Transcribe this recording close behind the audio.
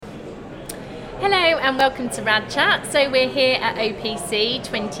Hello and welcome to Rad Chat. So we're here at OPC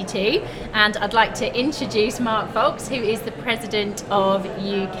 22 and I'd like to introduce Mark Fox, who is the president of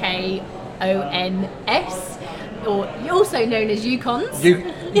UK ONS, or also known as UCONS.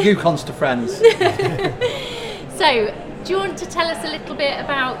 UCONS to friends. So, do you want to tell us a little bit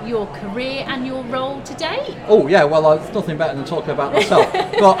about your career and your role today? Oh yeah, well, there's nothing better than talking about myself,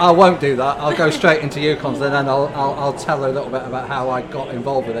 but I won't do that. I'll go straight into UCONS, and then I'll tell a little bit about how I got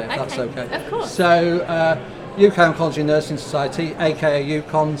involved with it, if that's okay. Of course. So, UK Oncology Nursing Society, aka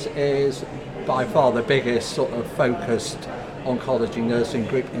UCONS, is by far the biggest sort of focused oncology nursing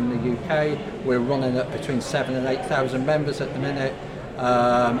group in the UK. We're running at between 7,000 and 8,000 members at the minute.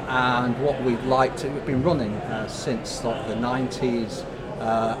 And what we've been running since sort of the 90s,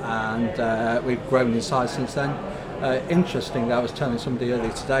 and we've grown in size since then. Interestingly, I was telling somebody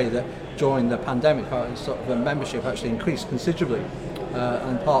earlier today that during the pandemic, sort of the membership actually increased considerably,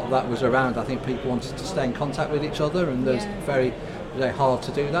 and part of that was around, I think people wanted to stay in contact with each other, and there's very hard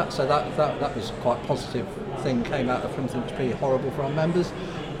to do that. So that was quite a positive thing came out of something that's pretty horrible for our members.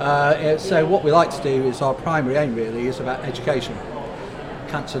 So what we like to do is our primary aim really is about education.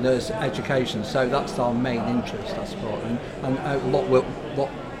 Cancer nurse education, so that's our main interest, I suppose, and a lot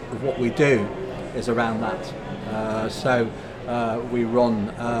of what we do is around that. We run,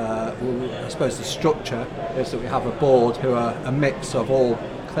 I suppose the structure is that we have a board who are a mix of all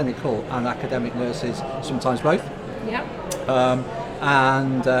clinical and academic nurses, sometimes both. Yeah.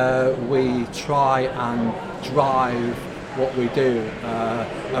 And we try and drive what we do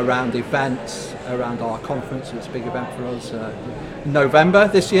around events, around our conference. It's a big event for us. November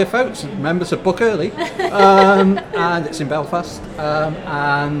this year, folks. Remember to book early, and it's in Belfast,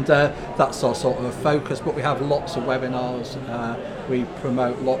 and that's our sort of focus. But we have lots of webinars. We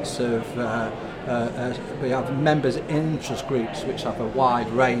promote lots of. We have members' interest groups, which have a wide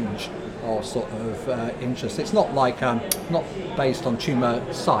range of sort of interest. It's not like not based on tumour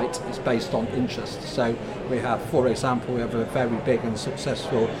site. It's based on interest. So we have, for example, we have a very big and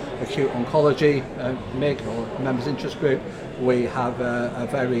successful acute oncology MIG or members' interest group. We have a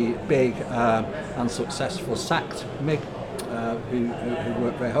very big and successful SACT MIG who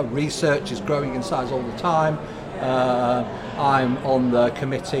work very hard. Research is growing in size all the time. I'm on the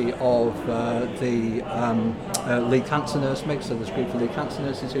committee of the Lead Cancer Nurse MIG, so there's a group of Lead Cancer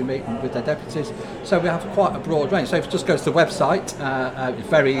Nurses who meet with their deputies. So we have quite a broad range. So if you just go to the website, it's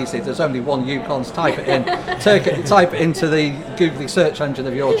very easy. There's only one UCONS. Type it in, type it into the Google search engine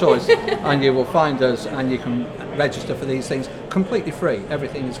of your choice, and you will find us, and you can register for these things completely free.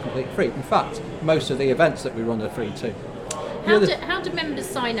 Everything is completely free. In fact, most of the events that we run are free too. How do members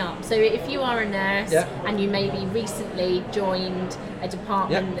sign up? So if you are a nurse and you maybe recently joined a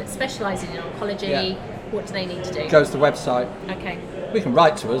department that specialises in oncology, what do they need to do? Go to the website. Okay. We can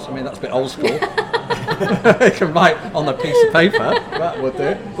write to us. I mean, that's a bit old school. They can write on a piece of paper. That would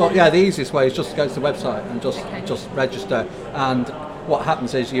do. But yeah, the easiest way is just to go to the website and just register. And what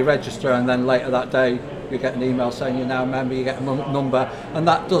happens is you register, and then later that day you get an email saying you're now a member, you get a number, and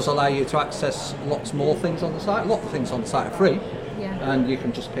that does allow you to access lots more things on the site. A lot of things on the site are free, and you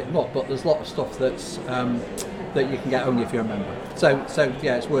can just pick them up, but there's a lot of stuff that's that you can get only if you're a member. So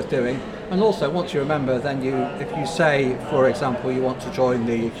yeah, it's worth doing. And also, once you're a member, then if you say, for example, you want to join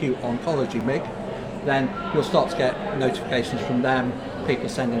the acute oncology MIG, then you'll start to get notifications from them, people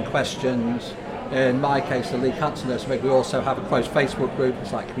sending questions. In my case, the Lead Cancer Nurse MIG, we also have a closed Facebook group.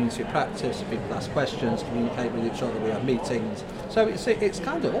 It's like community practice. People ask questions, communicate with each other. We have meetings. So it's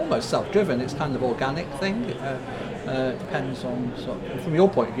kind of almost self-driven. It's kind of organic thing. Depends on from your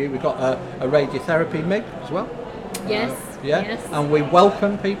point of view. We've got a radiotherapy MIG as well. Yes. Yes. And we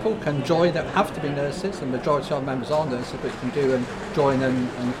welcome people can join. That have to be nurses. The majority of our members are nurses, but you can do and join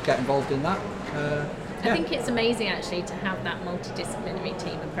and get involved in that. I think it's amazing actually to have that multidisciplinary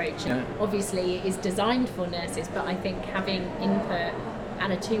team approach. And obviously it is designed for nurses, but I think having input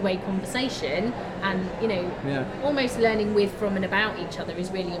and a two-way conversation and almost learning with, from and about each other is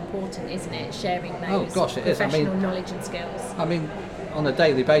really important, isn't it? Sharing those professional knowledge and skills. I mean, on a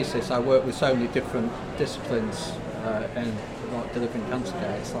daily basis I work with so many different disciplines in delivering cancer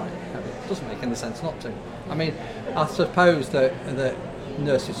care. It's like, it doesn't make any sense not to. I mean, I suppose that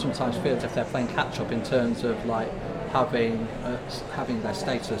nurses sometimes feel as if they're playing catch up in terms of like having their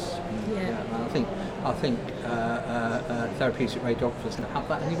status. And I think therapeutic radiographers don't have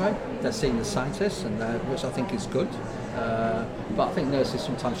that anyway. They're seen as scientists, and which I think is good. But I think nurses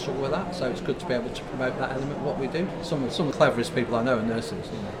sometimes struggle with that, so it's good to be able to promote that element of what we do. Some of the cleverest people I know are nurses.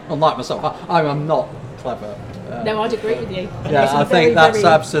 Unlike myself, I'm not clever. No, I'd agree with you. I think that's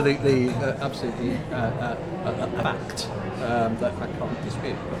absolutely a fact that I can't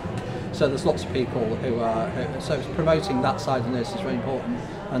dispute. So there's lots of people who are, so it's promoting that side of nursing is very important,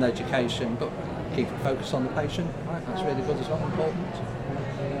 and education, but keep it focused on the patient, right? That's really good as well, important. So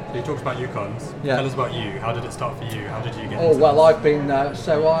you talked about UConns. Yeah. Tell us about you. How did it start for you? How did you get Oh, into well, this? I've been,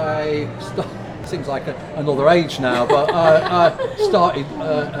 seems like another age now, but I started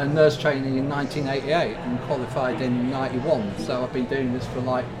nurse training in 1988 and qualified in 91, so I've been doing this for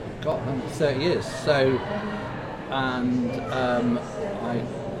 30 years. So, and I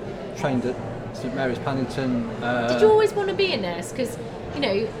trained at St Mary's Paddington. Did you always want to be a nurse? Because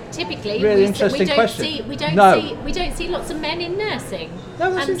typically Really we interesting don't question. see lots of men in nursing.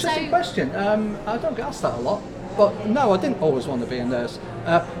 No, that's an And interesting question. I don't get asked that a lot. But no, I didn't always want to be a nurse.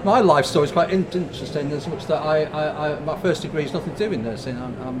 My life story is quite interesting as much that I my first degree is nothing to do with nursing.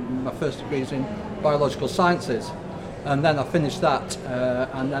 My first degree is in biological sciences. And then I finished that,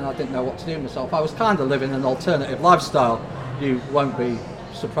 and then I didn't know what to do with myself. I was kind of living an alternative lifestyle, you won't be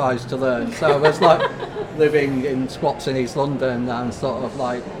surprised to learn. So I was living in squats in East London and sort of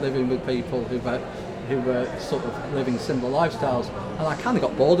living with people who were sort of living similar lifestyles, and I kind of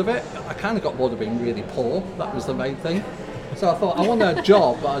got bored of it. I kind of got bored of being really poor. That was the main thing. So I thought, I want a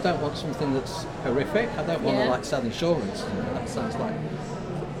job, but I don't want something that's horrific. I don't want to sell insurance. That sounds like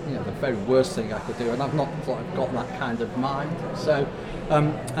the very worst thing I could do, and I've not got that kind of mind. So,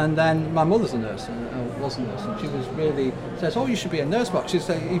 and then my mother's a nurse, and was a nurse, and she was really says, "Oh, you should be a nurse, Mark." She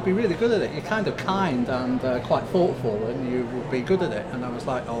said, "You'd be really good at it. You're kind of kind and quite thoughtful, and you would be good at it." And I was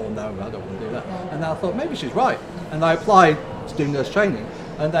like, "Oh no, I don't want to do that." And I thought maybe she's right, and I applied to do nurse training,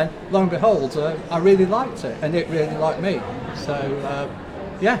 and then lo and behold, I really liked it, and it really liked me. So,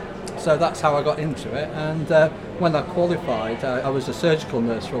 So that's how I got into it, and when I qualified, I was a surgical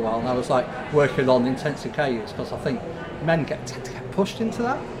nurse for a while, and I was working on intensive care units, because I think men tend to get pushed into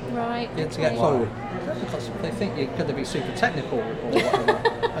that. Right. To get forward. Because they think you're going to be super technical or whatever.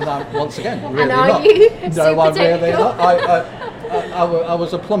 And I'm, once again, really and are not. You no, I'm really technical? not. I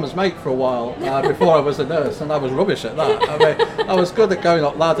was a plumber's mate for a while before I was a nurse, and I was rubbish at that. I mean, I was good at going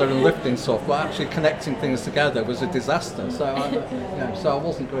up ladder and lifting stuff, but actually connecting things together was a disaster. So I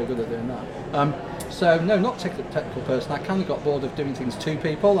wasn't very good at doing that. So no, not technical person. I kind of got bored of doing things to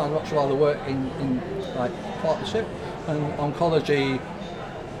people. I'd much rather work in partnership. And oncology,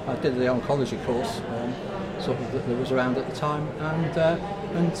 I did the oncology course, sort of that was around at the time,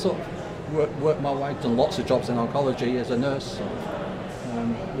 and sort of worked my way. Done lots of jobs in oncology as a nurse.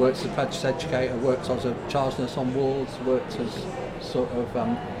 Worked as a pediatric educator. Worked as a charge nurse on wards. Worked as sort of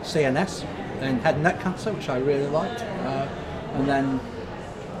CNS in head and neck cancer, which I really liked. And then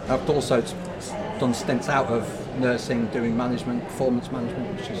I've also done stints out of nursing, doing management, performance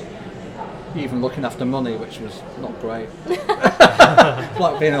management, which is even looking after money, which was not great.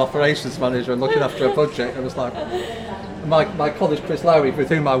 Like being an operations manager and looking after a budget. It was like my colleague Chris Lowry, with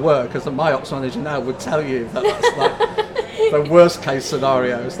whom I work as my ops manager now, would tell you that that's the worst case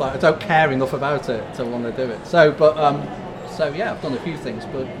scenario. It's I don't care enough about it to want to do it. So yeah, I've done a few things,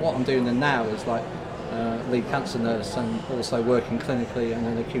 but what I'm doing now is lead cancer nurse, and also working clinically in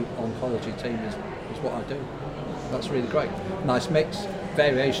an acute oncology team is what I do. That's really great. Nice mix,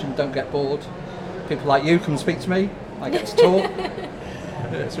 variation, don't get bored. People like you come speak to me, I get to talk.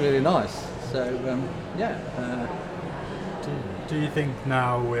 It's really nice. So, Do you think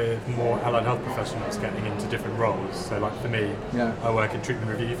now, with more allied health professionals getting into different roles, so for me, I work in treatment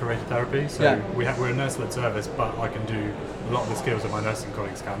review for radiotherapy, so we're a nurse-led service, but I can do a lot of the skills that my nursing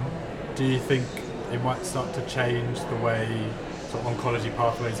colleagues can. Do you think it might start to change the way sort of oncology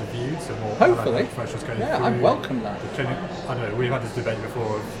pathways are viewed, so more hopefully professionals going through? I welcome that. I don't know, we've had this debate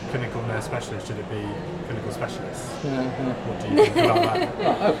before of clinical nurse specialist, should it be clinical specialist? What do you think about that?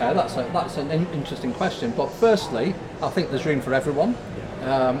 Well, okay, that's an interesting question, but firstly, I think there's room for everyone.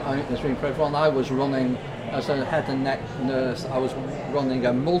 I think there's room for everyone. I was running, as a head and neck nurse, I was running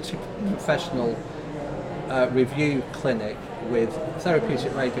a multi-professional review clinic with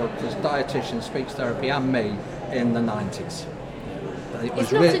therapeutic radiographers, dietitians, speech therapy and me in the 90s.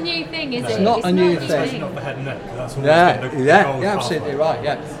 It's not a new thing, is it? It's not a new thing. Especially not the head and neck, that's always been the gold absolutely pathway.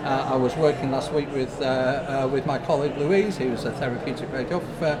 right. I was working last week with my colleague Louise, who's a therapeutic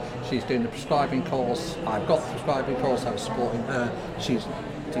radiographer. She's doing the prescribing course. I've got the prescribing course. I was supporting her. She's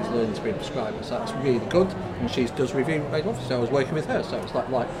learning to be a prescriber, so that's really good. And she does review radiography, so I was working with her. So it's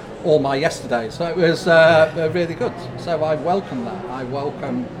like all my yesterdays. So it was really good. So I welcome that.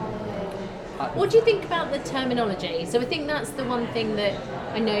 What do you think about the terminology? So I think that's the one thing that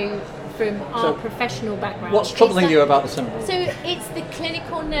I know from our professional background. What's troubling you about the symbol? So it's the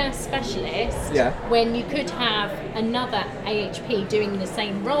clinical nurse specialist, Yeah. when you could have another AHP doing the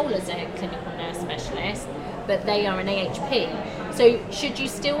same role as a clinical nurse specialist, but they are an AHP. So should you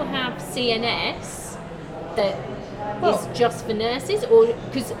still have CNS that is just for nurses, or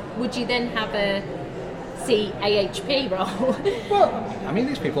because would you then have a CAHP role? Well, I mean,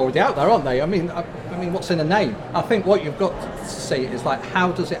 these people are already out there, aren't they? I mean, what's in a name? I think what you've got to see is like,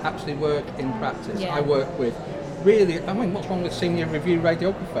 how does it actually work in practice? Yeah. I work with really, what's wrong with senior review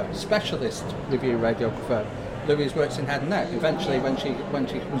radiographer, specialist review radiographer? Louise works in head and neck. Eventually, when she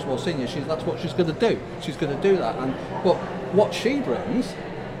becomes more senior, that's what she's going to do. She's going to do that. But what she brings,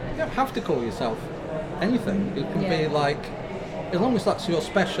 you don't have to call yourself anything. You can be like, as long as that's your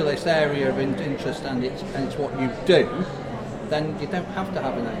specialist area of interest and it's what you do, then you don't have to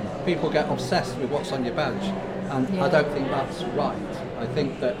have a name. People get obsessed with what's on your badge, and I don't think that's right. I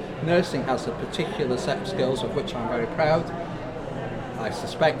think that nursing has a particular set of skills of which I'm very proud. I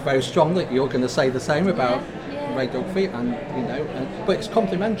suspect very strongly you're going to say the same about radiography, but it's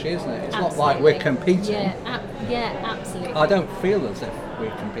complementary, isn't it? It's not like we're competing. Absolutely. I don't feel as if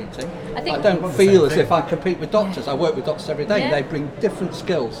we're competing. I don't feel as if I compete with doctors. I work with doctors every day. They bring different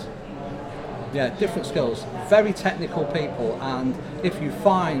skills. Yeah, different skills. Very technical people, and if you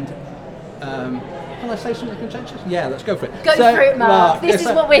find... can I say something contentious? Yeah, let's go for it. Go for it, Mark. This is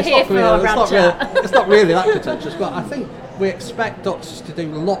what we're here for, it's not really that contentious, but I think we expect doctors to do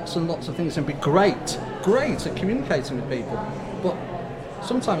lots and lots of things and be great at communicating with people. But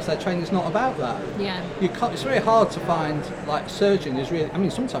sometimes their training is not about that. Yeah. It's very hard to find, like, surgeon is really,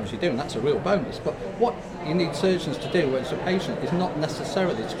 sometimes you do, and that's a real bonus, but what you need surgeons to do as a patient is not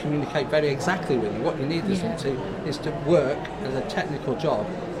necessarily to communicate very exactly with you. What you need is to work as a technical job.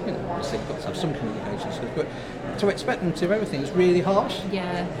 Obviously you've got to have some communication skills, but to expect them to do everything is really harsh.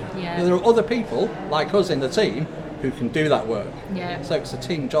 There are other people, like us in the team, who can do that work. So it's a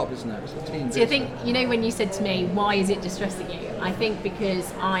team job, isn't it? It's a team. So I think, when you said to me, why is it distressing you? I think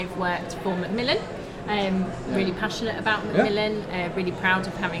because I've worked for Macmillan, really passionate about Macmillan, really proud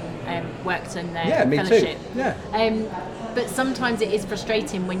of having worked in their fellowship. Too. But sometimes it is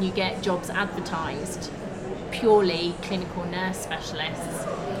frustrating when you get jobs advertised purely clinical nurse specialists,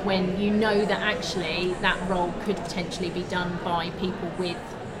 when you know that actually that role could potentially be done by people with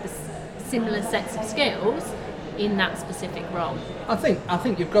similar sets of skills in that specific role. I think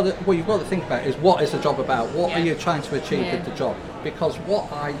you've got to think about is, what is the job about? What are you trying to achieve with the job? Because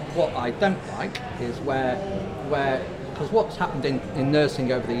what I don't like is because what's happened in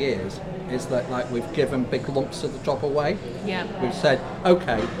nursing over the years is that, like, we've given big lumps of the job away. We've said,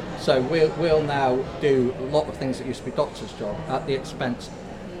 okay, so we'll now do a lot of things that used to be doctors' job at the expense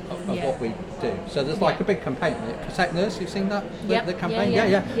of what we do. So there's like a big campaign, Protect Nurse. You've seen that? The campaign?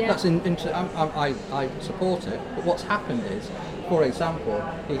 That's I support it. But what's happened is, for example,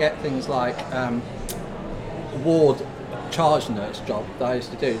 you get things like ward charge nurse job that I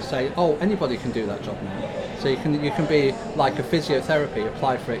used to do. Say, oh, anybody can do that job now. So you can be like a physiotherapy,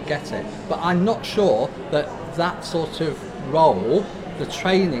 apply for it, get it. But I'm not sure that sort of role, the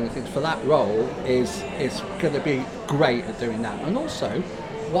training things for that role is going to be great at doing that. And also,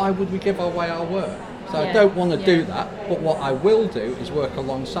 why would we give away our work? So I don't want to do that, but what I will do is work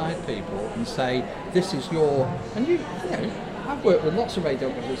alongside people and say, this is your... And I've worked with lots of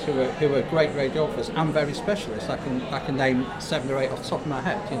radiographers who are great radiographers and very specialists. I can name 7 or 8 off the top of my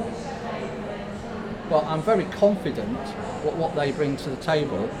head, But I'm very confident what they bring to the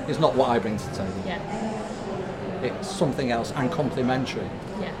table is not what I bring to the table. It's something else and complementary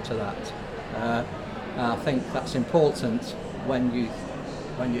to that. And I think that's important when you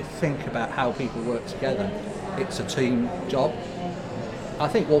think about how people work together. It's a team job. I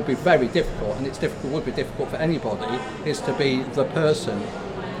think what would be very difficult, and would be difficult for anybody, is to be the person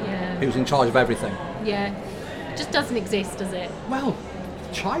who's in charge of everything. It just doesn't exist, does it? Well,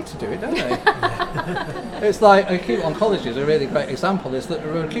 try to do it, don't they? It's like acute oncology is a really great example. Is that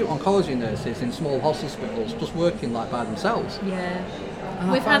there are acute oncology nurses in small hospitals just working like by themselves.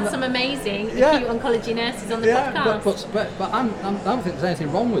 We've had some amazing acute oncology nurses on the podcast. But I don't think there's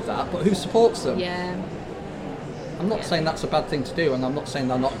anything wrong with that. But who supports them? I'm not saying that's a bad thing to do, and I'm not saying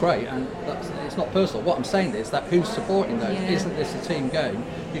they're not great, and it's not personal. What I'm saying is that who's supporting those? Isn't this a team game?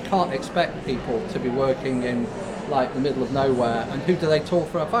 You can't expect people to be working in like the middle of nowhere, and who do they call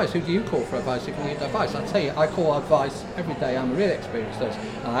for advice? Who do you call for advice if you need advice? I tell you, I call advice every day. I'm a really experienced nurse,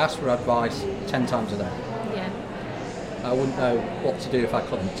 and I ask for advice 10 times a day. I wouldn't know what to do if I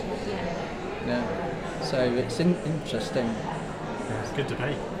couldn't. So it's interesting. It's a good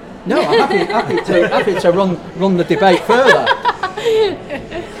debate. No, I'm happy to run the debate further.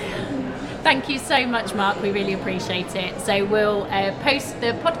 Thank you so much, Mark. We really appreciate it. So we'll post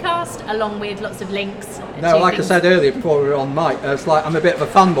the podcast along with lots of links. No, like I said earlier before we were on mic, it's like I'm a bit of a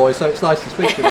fanboy, so it's nice to speak to you.